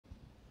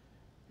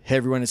Hey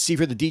everyone, it's Steve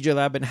here at the DJ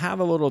Lab, and have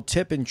a little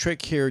tip and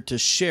trick here to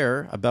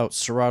share about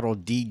Serato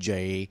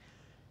DJ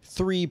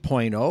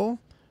 3.0,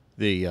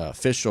 the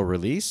official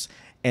release,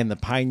 and the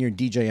Pioneer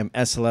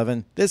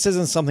DJM-S11. This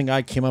isn't something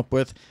I came up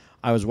with.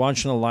 I was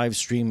watching a live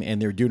stream and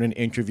they're doing an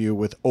interview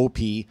with OP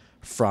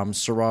from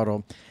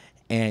Serato,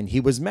 and he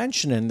was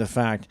mentioning the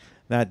fact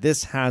that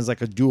this has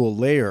like a dual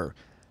layer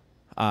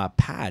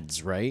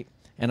pads, right?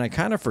 And I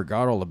kind of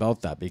forgot all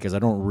about that because I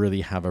don't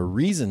really have a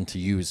reason to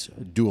use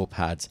dual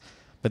pads.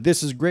 But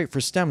this is great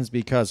for stems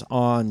because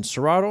on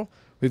Serato,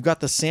 we've got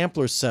the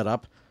sampler set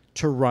up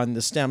to run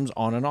the stems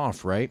on and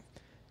off, right?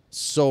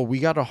 So we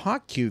got a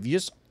hot cue.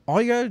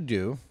 All you got to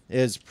do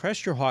is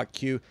press your hot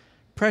cue,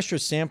 press your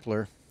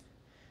sampler,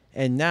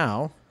 and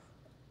now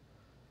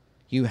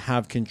you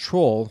have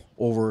control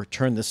over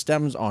turn the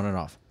stems on and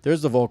off.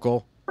 There's the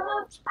vocal.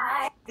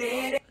 I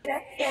did it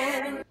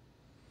again.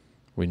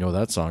 We know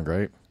that song,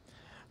 right?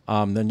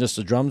 Then just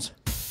the drums.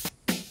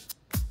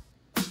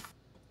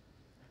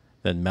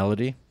 Then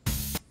melody,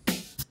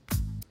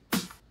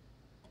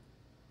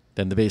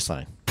 then the bass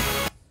line.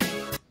 Is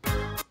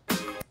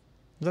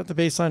that the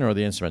bass line or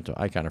the instrumental?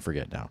 I kind of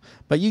forget now.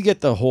 But you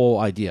get the whole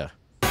idea.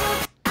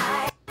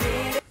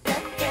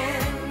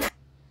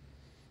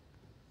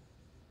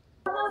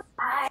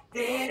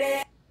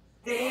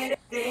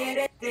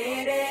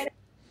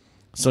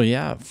 So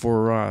yeah,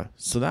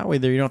 so that way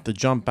there you don't have to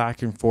jump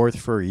back and forth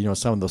for, you know,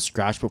 some of those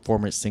scratch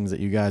performance things that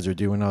you guys are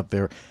doing out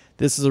there.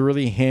 This is a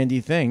really handy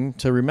thing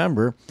to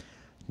remember.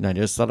 And I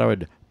just thought I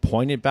would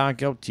point it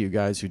back out to you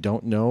guys who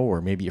don't know,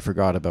 or maybe you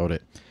forgot about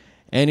it.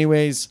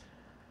 Anyways,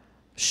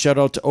 shout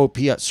out to OP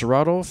at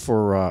Serato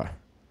for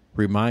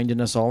reminding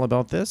us all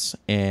about this.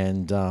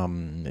 And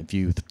if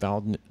you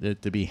found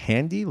it to be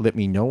handy, let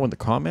me know in the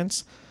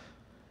comments.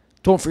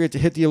 Don't forget to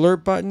hit the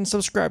alert button.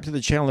 Subscribe to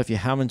the channel if you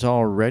haven't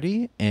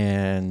already.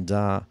 And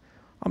I'll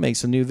make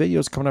some new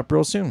videos coming up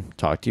real soon.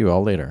 Talk to you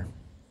all later.